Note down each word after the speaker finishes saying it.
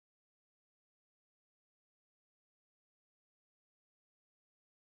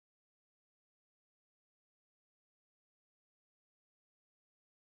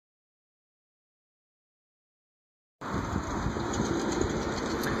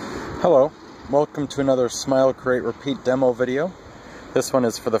Hello, welcome to another Smile, Create, Repeat demo video. This one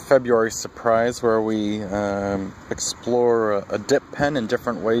is for the February surprise where we explore a dip pen and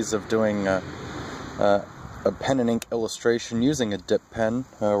different ways of doing a pen and ink illustration using a dip pen.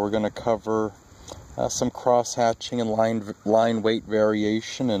 We're going to cover some cross-hatching and line weight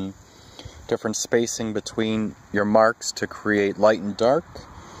variation and different spacing between your marks to create light and dark.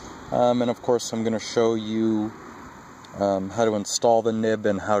 And of course I'm going to show you how to install the nib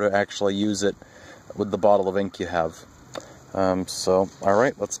and how to actually use it with the bottle of ink you have.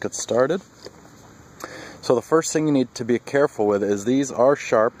 Alright, let's get started. So the first thing you need to be careful with is these are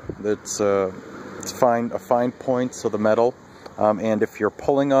sharp. It's a fine point, so the metal. And if you're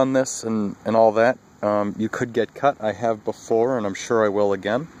pulling on this and all that, you could get cut. I have before, and I'm sure I will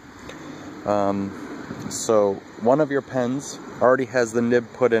again. So one of your pens already has the nib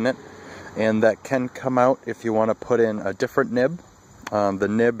put in it, and that can come out if you want to put in a different nib. The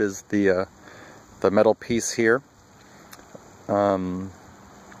nib is the metal piece here, and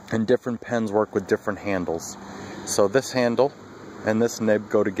different pens work with different handles. So this handle and this nib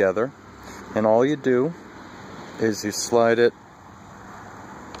go together, and all you do is you slide it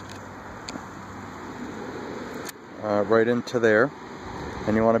right into there,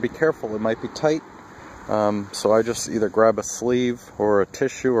 and you want to be careful, it might be tight. So I just either grab a sleeve or a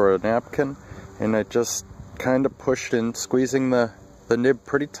tissue or a napkin, and I just kind of push in, squeezing the nib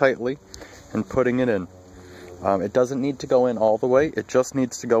pretty tightly and putting it in. It doesn't need to go in all the way, it just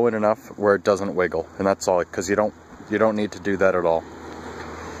needs to go in enough where it doesn't wiggle, and that's all, because you don't need to do that at all.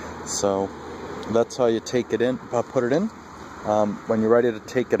 So that's how you take it in, put it in. When you're ready to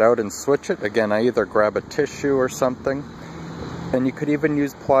take it out and switch it, again, I either grab a tissue or something, and you could even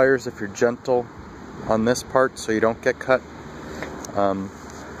use pliers if you're gentle on this part so you don't get cut,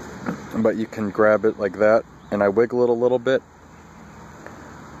 but you can grab it like that, and I wiggle it a little bit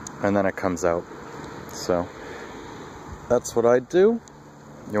and then it comes out. So that's what I do.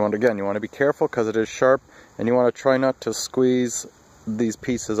 You want to be careful because it is sharp, and you want to try not to squeeze these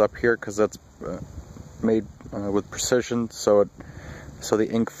pieces up here because that's made with precision, so the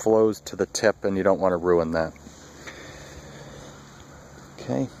ink flows to the tip, and you don't want to ruin that.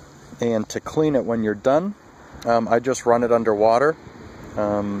 Okay. And to clean it when you're done, I just run it under water,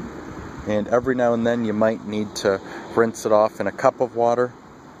 and every now and then you might need to rinse it off in a cup of water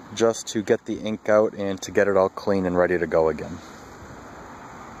just to get the ink out and to get it all clean and ready to go again.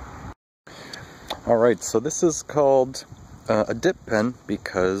 Alright, so this is called a dip pen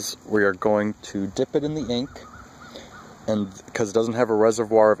because we are going to dip it in the ink, and because it doesn't have a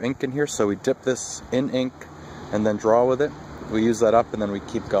reservoir of ink in here, so we dip this in ink and then draw with it. We use that up and then we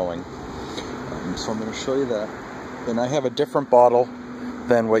keep going. So I'm going to show you that. And I have a different bottle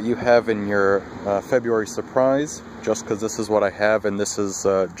than what you have in your February surprise, just because this is what I have, and this is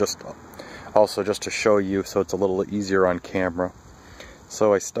just to show you so it's a little easier on camera.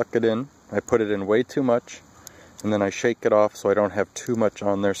 So I stuck it in, I put it in way too much, and then I shake it off so I don't have too much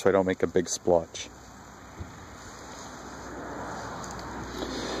on there so I don't make a big splotch.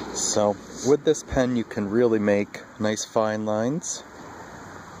 So with this pen you can really make nice fine lines.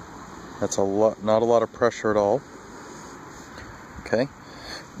 That's not a lot of pressure at all. Okay,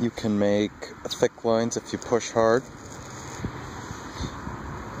 you can make thick lines if you push hard,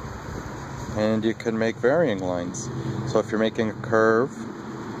 and you can make varying lines. So if you're making a curve,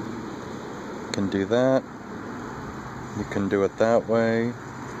 you can do that. You can do it that way.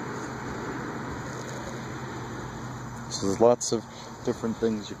 So there's lots of different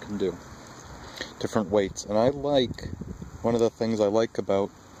things you can do, different weights. And one of the things I like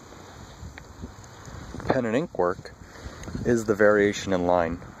about pen and ink work is the variation in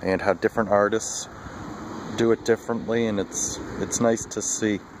line and how different artists do it differently, and it's nice to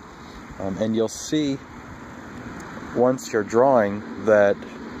see. And you'll see once you're drawing that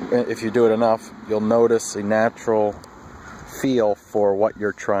if you do it enough, you'll notice a natural feel for what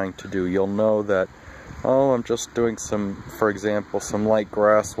you're trying to do. You'll know that, oh, I'm just doing for example, some light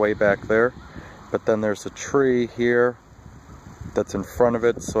grass way back there, but then there's a tree here that's in front of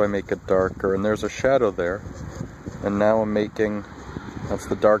it, so I make it darker, and there's a shadow there, and now I'm making, that's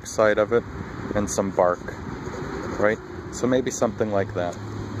the dark side of it, and some bark, right? So maybe something like that.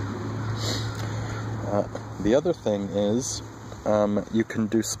 The other thing is, you can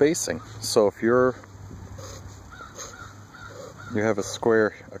do spacing. So if you have a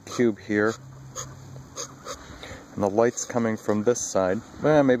cube here, and the light's coming from this side,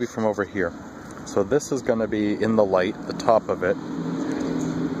 maybe from over here. So this is going to be in the light, the top of it,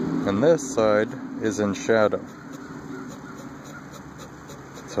 and this side is in shadow.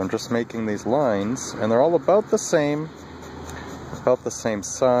 So I'm just making these lines, and they're all about the same about the same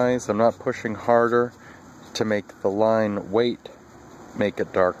size. I'm not pushing harder to make the line weight make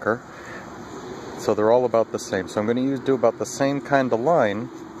it darker. So they're all about the same. So I'm going to do about the same kind of line.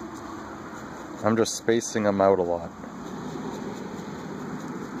 I'm just spacing them out a lot.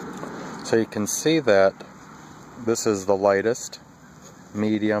 So you can see that this is the lightest,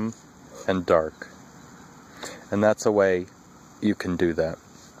 medium, and dark. And that's a way you can do that.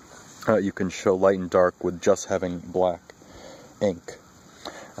 You can show light and dark with just having black ink.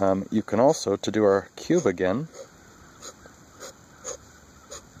 You can also, to do our cube again,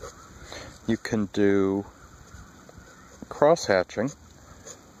 you can do cross-hatching.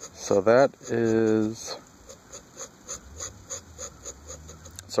 So that is...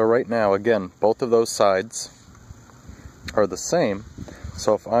 So right now, again, both of those sides are the same.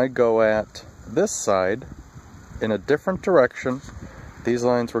 So if I go at this side in a different direction, these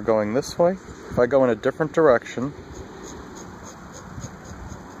lines were going this way. If I go in a different direction,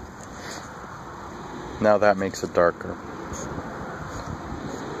 now that makes it darker.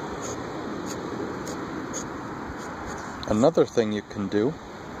 Another thing you can do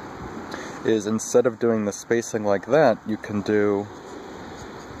is, instead of doing the spacing like that, you can do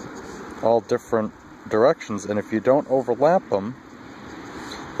all different directions, and if you don't overlap them,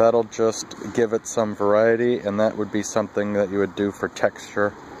 that'll just give it some variety, and that would be something that you would do for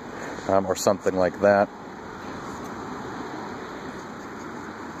texture or something like that.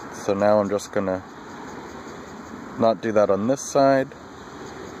 So now I'm just gonna not do that on this side,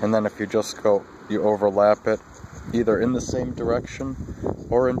 and then if you just you overlap it either in the same direction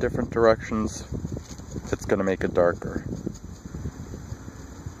or in different directions, it's gonna make it darker.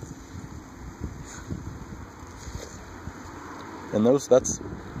 And that's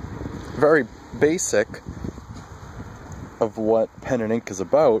very basic of what pen and ink is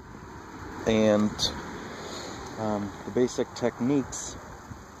about, and the basic techniques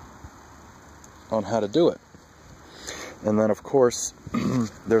on how to do it. And then of course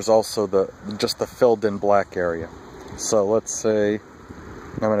there's also just the filled in black area. So let's say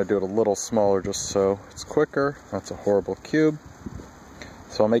I'm going to do it a little smaller just so it's quicker. That's a horrible cube.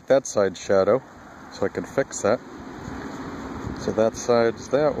 So I'll make that side shadow so I can fix that. So that side's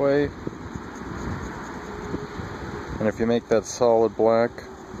that way. And if you make that solid black,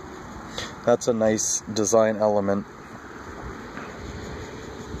 that's a nice design element.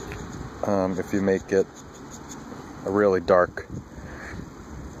 If you make it a really dark.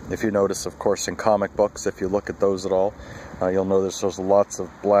 If you notice, of course, in comic books, if you look at those at all, you'll notice there's lots of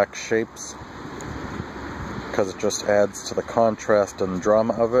black shapes because it just adds to the contrast and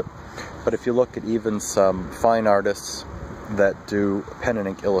drama of it. But if you look at even some fine artists that do pen and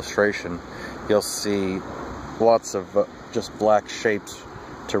ink illustration, you'll see lots of just black shapes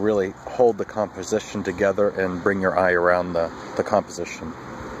to really hold the composition together and bring your eye around the composition.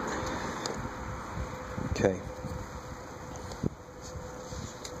 Okay.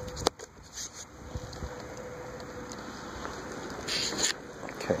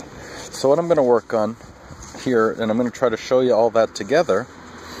 Okay. So what I'm going to work on here, and I'm going to try to show you all that together,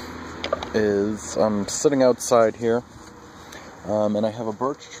 is I'm sitting outside here, and I have a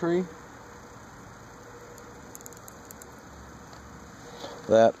birch tree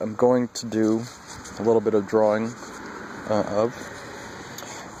that I'm going to do a little bit of drawing of,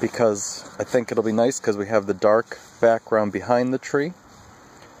 because I think it'll be nice because we have the dark background behind the tree.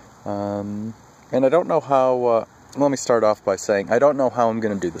 And I don't know how, let me start off by saying, I don't know how I'm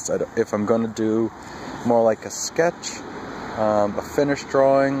going to do this. If I'm going to do more like a sketch, a finished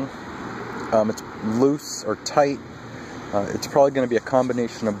drawing, it's loose or tight. It's probably going to be a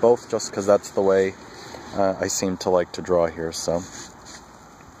combination of both, just because that's the way I seem to like to draw here. So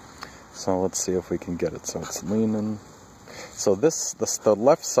let's see if we can get it. So it's leaning. So the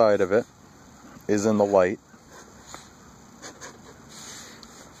left side of it is in the light.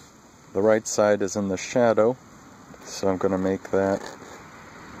 The right side is in the shadow. So I'm going to make that.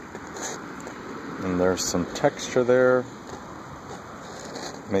 And there's some texture there.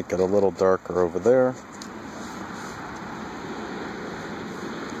 Make it a little darker over there.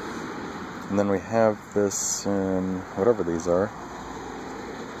 And then we have this, whatever these are.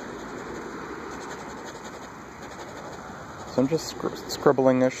 So I'm just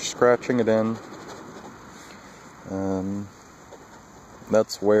scribbling-ish, scratching it in.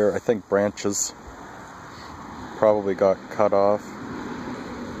 That's where I think branches probably got cut off.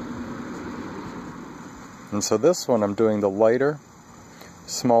 And so this one I'm doing the lighter,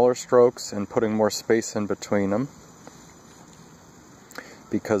 smaller strokes and putting more space in between them,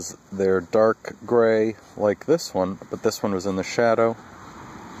 because they're dark gray like this one, but this one was in the shadow.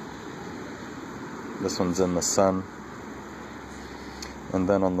 This one's in the sun. And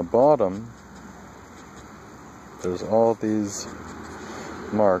then on the bottom, there's all these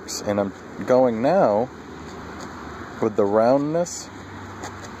marks, and I'm going now with the roundness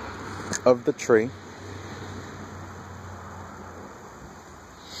of the tree.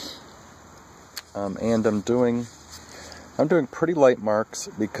 And I'm doing pretty light marks,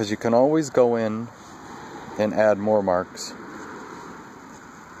 because you can always go in and add more marks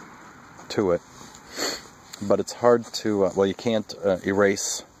to it. But it's hard to, well, you can't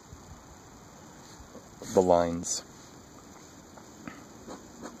erase the lines.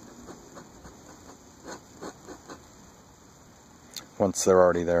 Once they're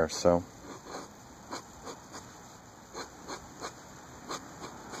already there, so.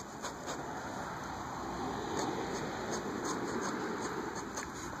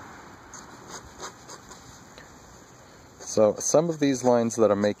 So some of these lines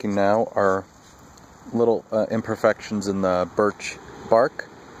that I'm making now are little imperfections in the birch bark,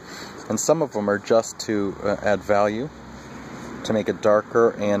 and some of them are just to add value, to make it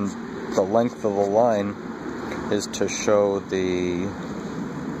darker, and the length of the line is to show the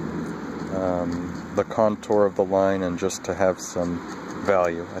contour of the line, and just to have some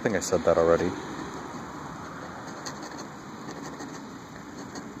value. I think I said that already.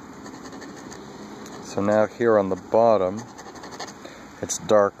 So now here on the bottom, it's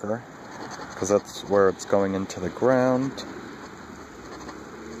darker, because that's where it's going into the ground.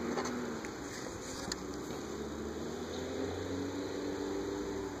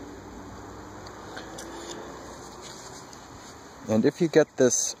 And if you get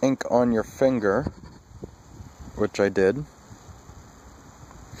this ink on your finger, which I did,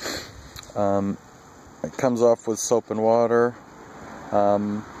 it comes off with soap and water.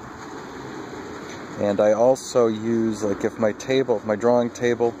 And I also use, like, if my drawing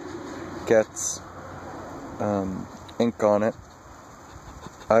table gets ink on it,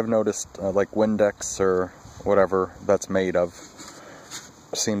 I've noticed like Windex or whatever that's made of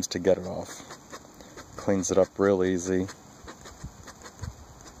seems to get it off. Cleans it up real easy.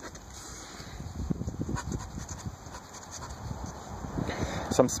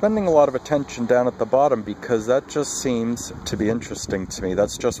 So I'm spending a lot of attention down at the bottom, because that just seems to be interesting to me.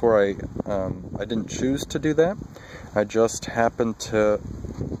 That's just where I didn't choose to do that. I just happened to,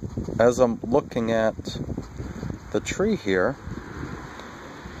 as I'm looking at the tree here,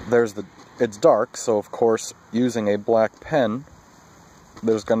 it's dark, so of course using a black pen,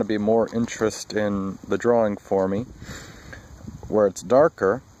 there's going to be more interest in the drawing for me. Where it's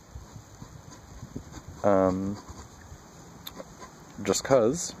darker, just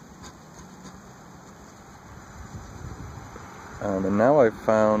cause. And now I've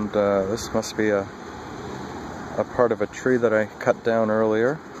found, this must be a part of a tree that I cut down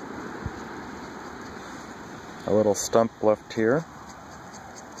earlier. A little stump left here.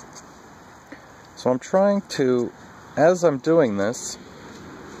 So I'm trying to, as I'm doing this,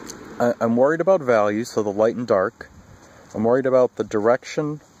 I'm worried about value, so the light and dark. I'm worried about the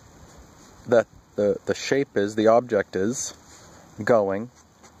direction that the shape is, the object is going.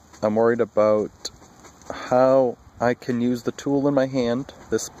 I'm worried about how I can use the tool in my hand,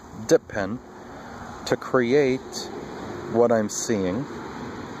 this dip pen, to create what I'm seeing.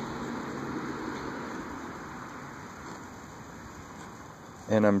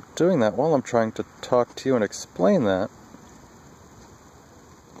 And I'm doing that while I'm trying to talk to you and explain that.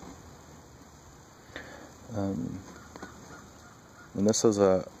 And this is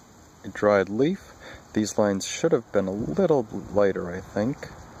a dried leaf. These lines should have been a little lighter, I think.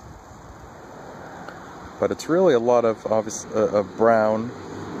 But it's really a lot of brown.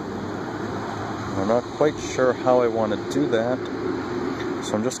 I'm not quite sure how I want to do that,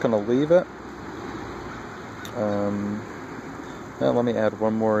 so I'm just going to leave it. Now let me add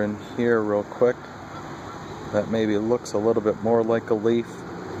one more in here real quick. That maybe looks a little bit more like a leaf,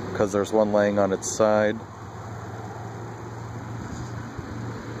 because there's one laying on its side.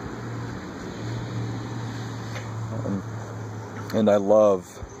 And I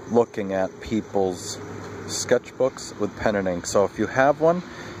love looking at people's sketchbooks with pen and ink. So if you have one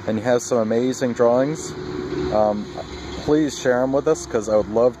and you have some amazing drawings, please share them with us, because I would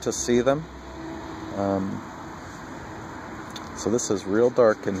love to see them. So this is real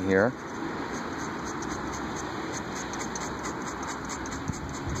dark in here.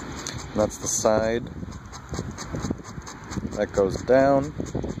 And that's the side that goes down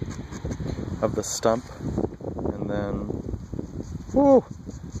of the stump. And then, whew,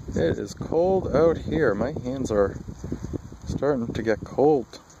 it is cold out here. My hands are starting to get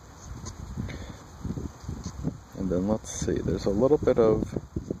cold. And then let's see, there's a little bit of,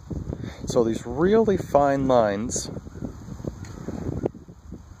 so these really fine lines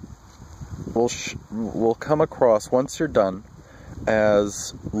will come across, once you're done,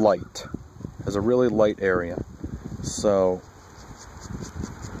 as light, as a really light area. So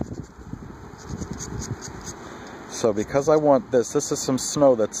because I want this is some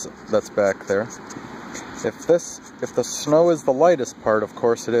snow that's back there. If the snow is the lightest part, of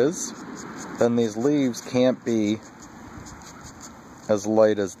course it is, then these leaves can't be as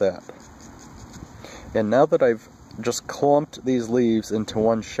light as that. And now that I've just clumped these leaves into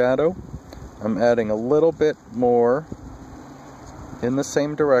one shadow, I'm adding a little bit more in the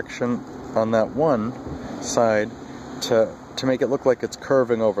same direction on that one side to make it look like it's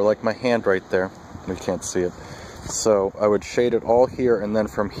curving over, like my hand right there. You can't see it. So I would shade it all here, and then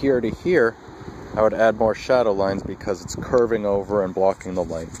from here to here I would add more shadow lines because it's curving over and blocking the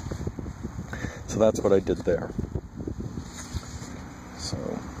light. So that's what I did there. So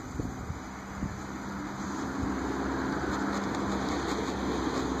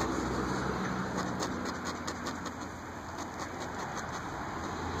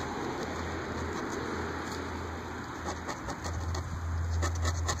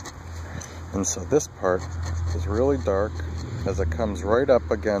and so this part is really dark as it comes right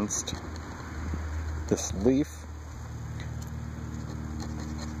up against this leaf.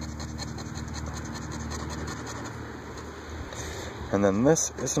 And then this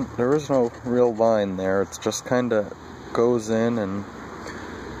there is no real line there, it's just kind of goes in, and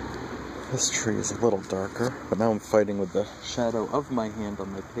this tree is a little darker, but now I'm fighting with the shadow of my hand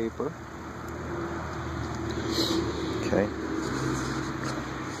on my paper. Okay.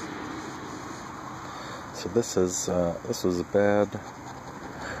 So this was bad.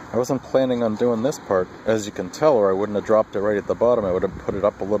 I wasn't planning on doing this part, as you can tell, or I wouldn't have dropped it right at the bottom. I would have put it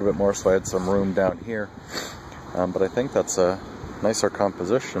up a little bit more so I had some room down here. But I think that's a nicer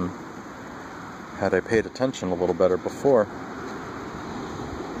composition had I paid attention a little better before.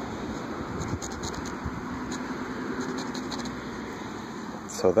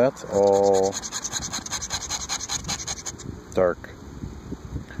 So that's all dark.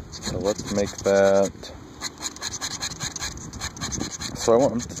 So let's make that. So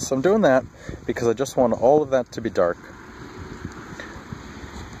I'm doing that because I just want all of that to be dark.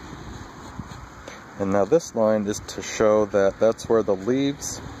 And now this line is to show that that's where the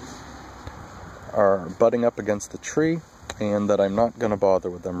leaves are butting up against the tree, and that I'm not going to bother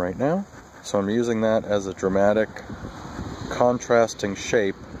with them right now. So I'm using that as a dramatic contrasting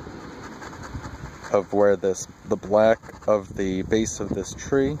shape of where the black of the base of this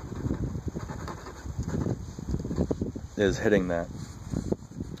tree is hitting that.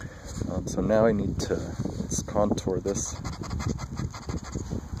 So now I need to, let's contour this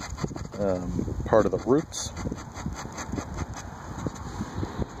part of the roots.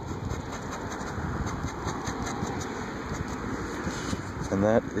 And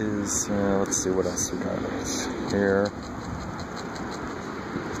that is, let's see what else we got here.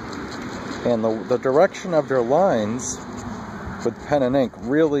 And the direction of your lines with pen and ink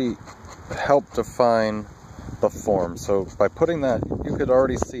really help define the form. So by putting that, you could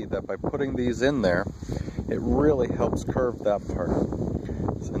already see that by putting these in there, it really helps curve that part.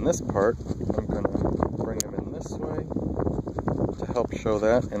 So in this part, I'm going to bring them in this way to help show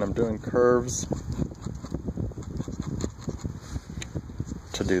that, and I'm doing curves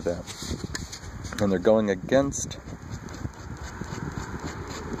to do that. And they're going against,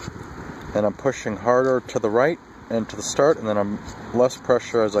 and I'm pushing harder to the right and to the start, and then I'm less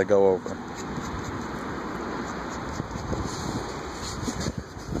pressure as I go over.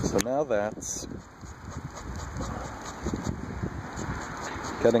 So now that's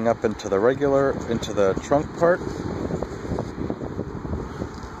getting up into the trunk part.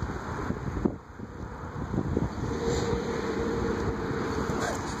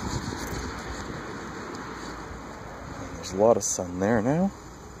 There's a lot of sun there now.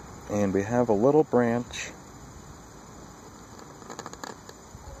 And we have a little branch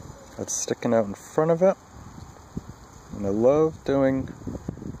that's sticking out in front of it. And I love doing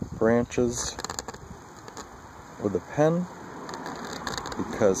branches with a pen,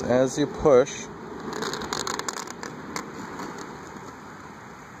 because as you push,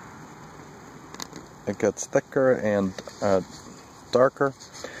 it gets thicker and darker.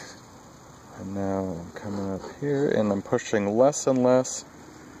 And now I'm coming up here and I'm pushing less and less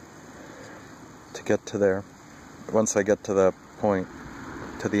to get to there. Once I get to the point,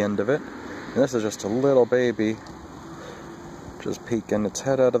 to the end of it. And this is just a little baby just peeking its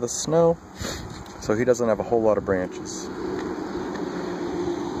head out of the snow, so he doesn't have a whole lot of branches.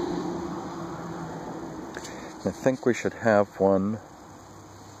 I think we should have one,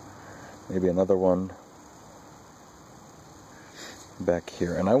 maybe another one back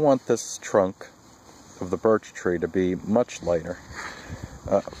here. And I want this trunk of the birch tree to be much lighter.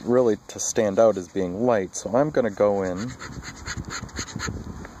 Really to stand out as being light. So I'm going to go in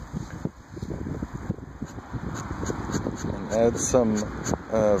and add some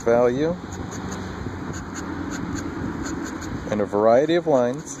value in a variety of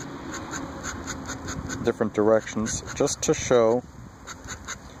lines, different directions, just to show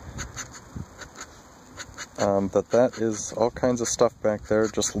that is all kinds of stuff back there,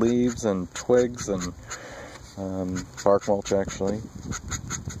 just leaves and twigs and bark mulch actually.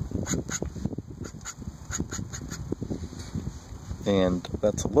 And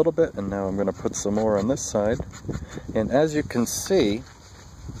that's a little bit, and now I'm going to put some more on this side. And as you can see,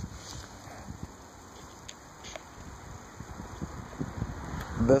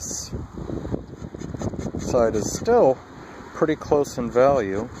 this side is still pretty close in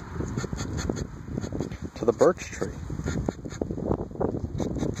value to the birch tree.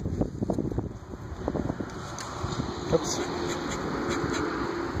 Oops.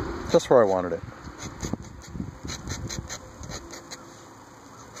 Just where I wanted it.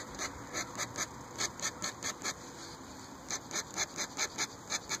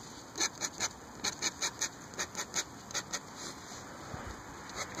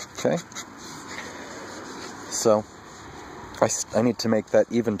 Okay, so I need to make that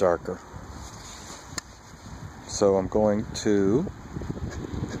even darker. So I'm going to,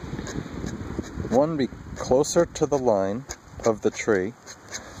 be closer to the line of the tree,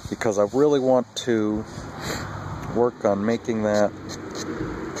 because I really want to work on making that,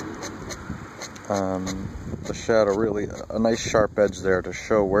 the shadow really, a nice sharp edge there to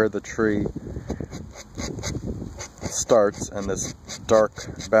show where the tree starts and this dark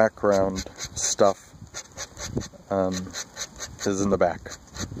background stuff is in the back.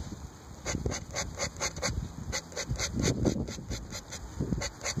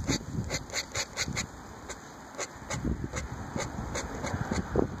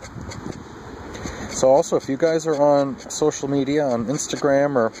 So also, if you guys are on social media, on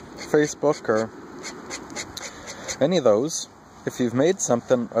Instagram or Facebook or any of those, if you've made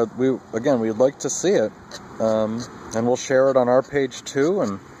something, we'd like to see it. And we'll share it on our page too,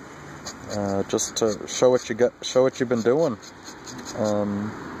 and just to show what you've been doing,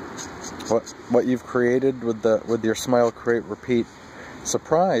 what you've created with your Smile, Create, Repeat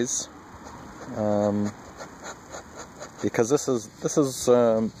surprise, because this is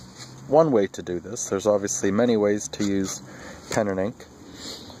one way to do this. There's obviously many ways to use pen and ink,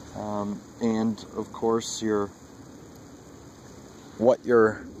 and of course what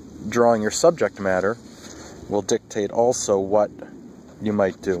you're drawing, your subject matter, will dictate also what you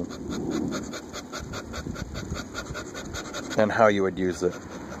might do and how you would use it.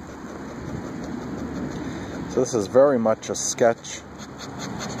 So this is very much a sketchy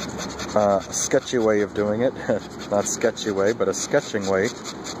way of doing it. Not sketchy way, but a sketching way.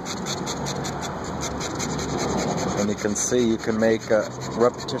 And you can see you can make a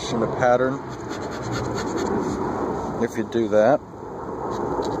repetition of pattern if you do that.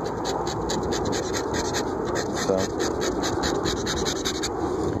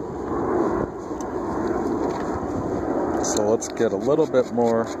 So let's get a little bit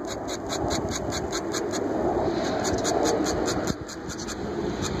more.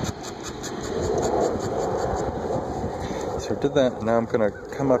 So I did that, now I'm going to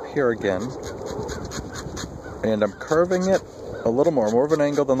come up here again, and I'm curving it a little more of an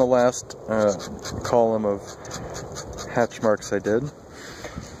angle than the last column of hatch marks I did,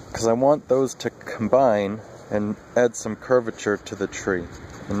 because I want those to combine and add some curvature to the tree.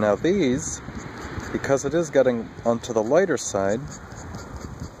 And now these, because it is getting onto the lighter side,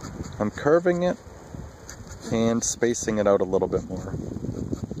 I'm curving it and spacing it out a little bit more.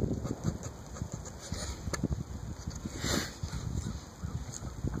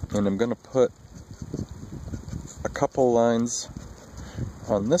 And I'm going to put a couple lines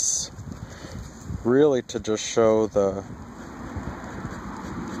on this, really to just show the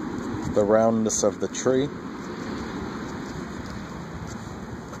roundness of the tree.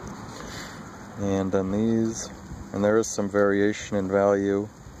 And on these, and there is some variation in value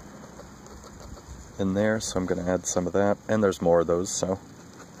in there, so I'm going to add some of that. And there's more of those, so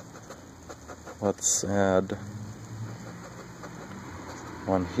let's add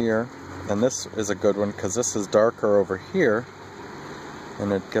one here. And this is a good one because this is darker over here,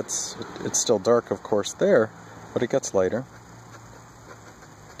 and it's still dark, of course, there, but it gets lighter.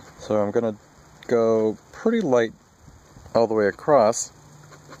 So I'm going to go pretty light all the way across,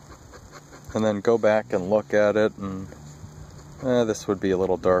 and then go back and look at it, and this would be a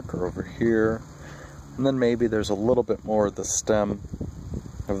little darker over here, And then maybe there's a little bit more of the stem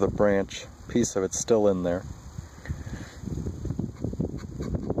of the branch, piece of it still in there.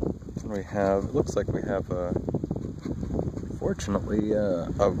 And we have, it looks like we have fortunately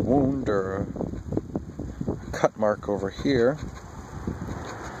a wound or a cut mark over here.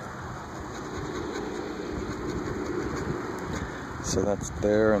 So that's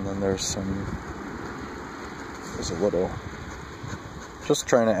there, and then there's a little, just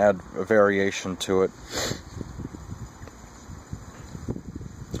trying to add a variation to it.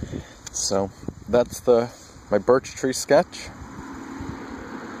 So that's my birch tree sketch.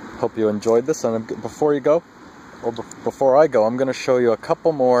 Hope you enjoyed this, and before I go, I'm going to show you a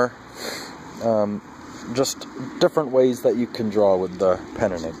couple more just different ways that you can draw with the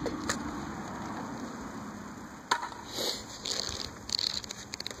pen and ink.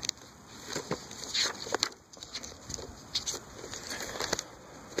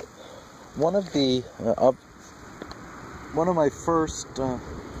 One of my first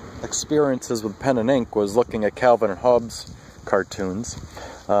experiences with pen and ink was looking at Calvin and Hobbes cartoons,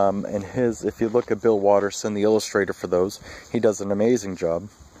 and if you look at Bill Watterson, the illustrator for those, he does an amazing job.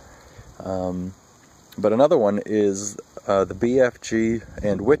 But another one is the BFG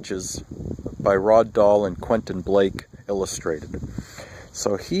and Witches by Rod Dahl and Quentin Blake illustrated.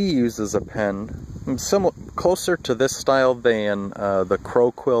 So he uses a pen similar, closer to this style than the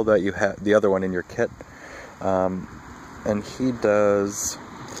Crow Quill that you had, the other one in your kit. And he does,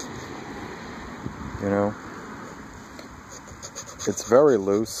 you know, it's very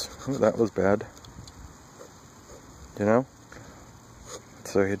loose. Ooh, that was bad. You know?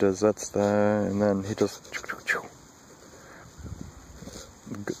 So he does, and then he just,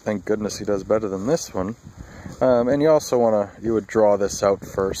 thank goodness he does better than this one. And you also you would draw this out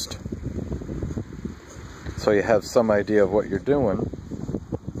first, so you have some idea of what you're doing.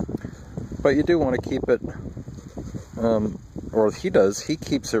 But you do want to keep it, or he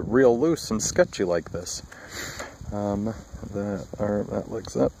keeps it real loose and sketchy like this. That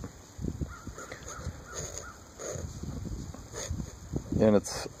looks up. And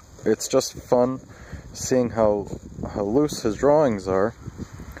it's just fun seeing how loose his drawings are,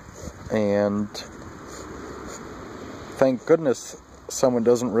 and thank goodness someone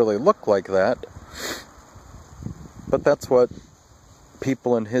doesn't really look like that, but that's what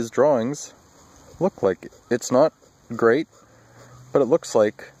people in his drawings look like. It's not great, but it looks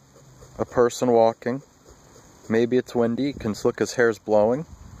like a person walking. Maybe it's windy, you can look, his hair's blowing.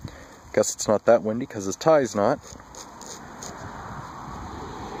 Guess it's not that windy because his tie's not.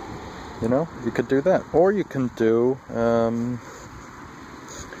 You know, you could do that. Or you can do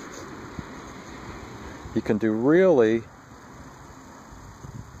really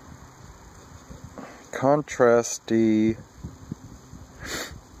contrasty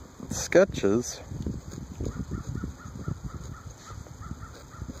sketches.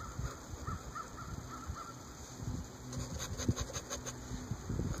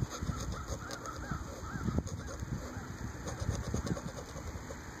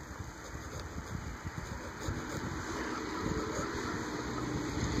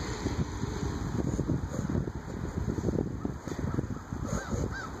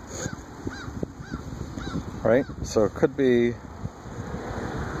 Right? So it could be...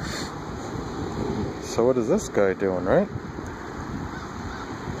 So what is this guy doing, right?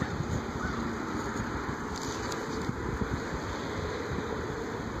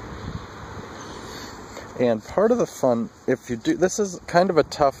 And part of the fun, if you do... This is kind of a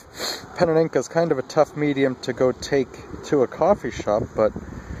tough... Pen and ink is kind of a tough medium to go take to a coffee shop, but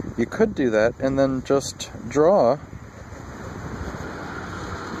you could do that and then just draw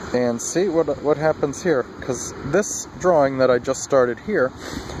and see what happens here. Because this drawing that I just started here,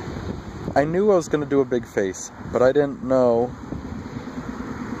 I knew I was going to do a big face, but I didn't know,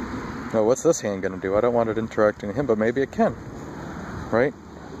 oh, what's this hand going to do? I don't want it interacting with him, but maybe it can, right?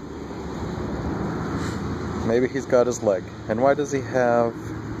 Maybe he's got his leg. And why does he have,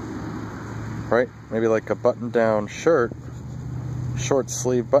 right, maybe like a button-down shirt, short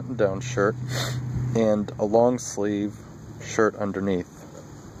sleeve button-down shirt, and a long sleeve shirt underneath.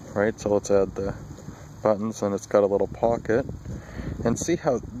 Right, so let's add the buttons, and it's got a little pocket. And see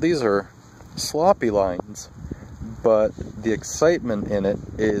how these are sloppy lines, but the excitement in it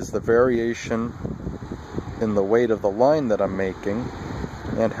is the variation in the weight of the line that I'm making,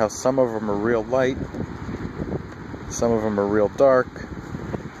 and how some of them are real light, some of them are real dark.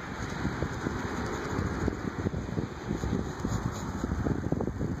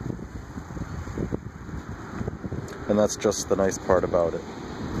 And that's just the nice part about it.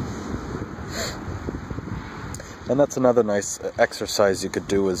 And that's another nice exercise you could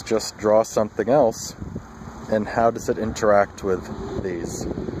do, is just draw something else, and how does it interact with these?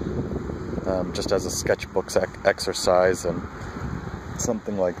 Just as a sketchbook exercise and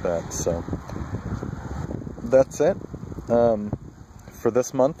something like that. So that's it for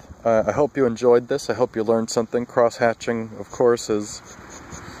this month. I hope you enjoyed this. I hope you learned something. Cross-hatching, of course, is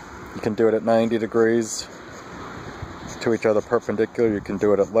you can do it at 90 degrees to each other perpendicular. You can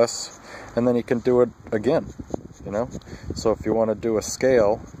do it at less, and then you can do it again, you know? So if you want to do a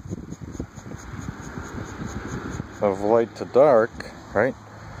scale of light to dark, right?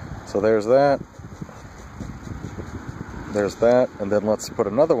 So there's that, and then let's put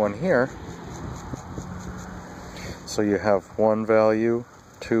another one here. So you have 1 value,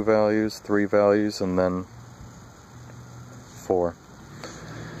 2 values, 3 values, and then 4.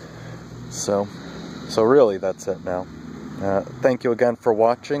 So really that's it now. Thank you again for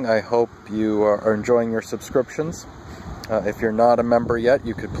watching. I hope you are enjoying your subscriptions. If you're not a member yet,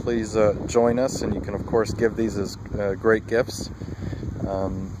 you could please join us, and you can of course give these as great gifts.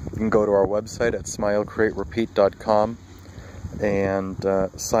 You can go to our website at smilecreaterepeat.com and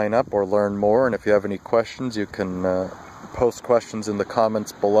sign up or learn more. And if you have any questions, you can post questions in the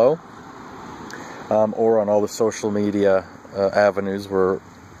comments below, or on all the social media avenues. We're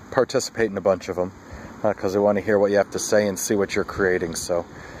participating in a bunch of them because we want to hear what you have to say and see what you're creating. So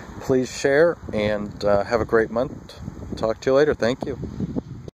please share, and have a great month. Talk to you later. Thank you.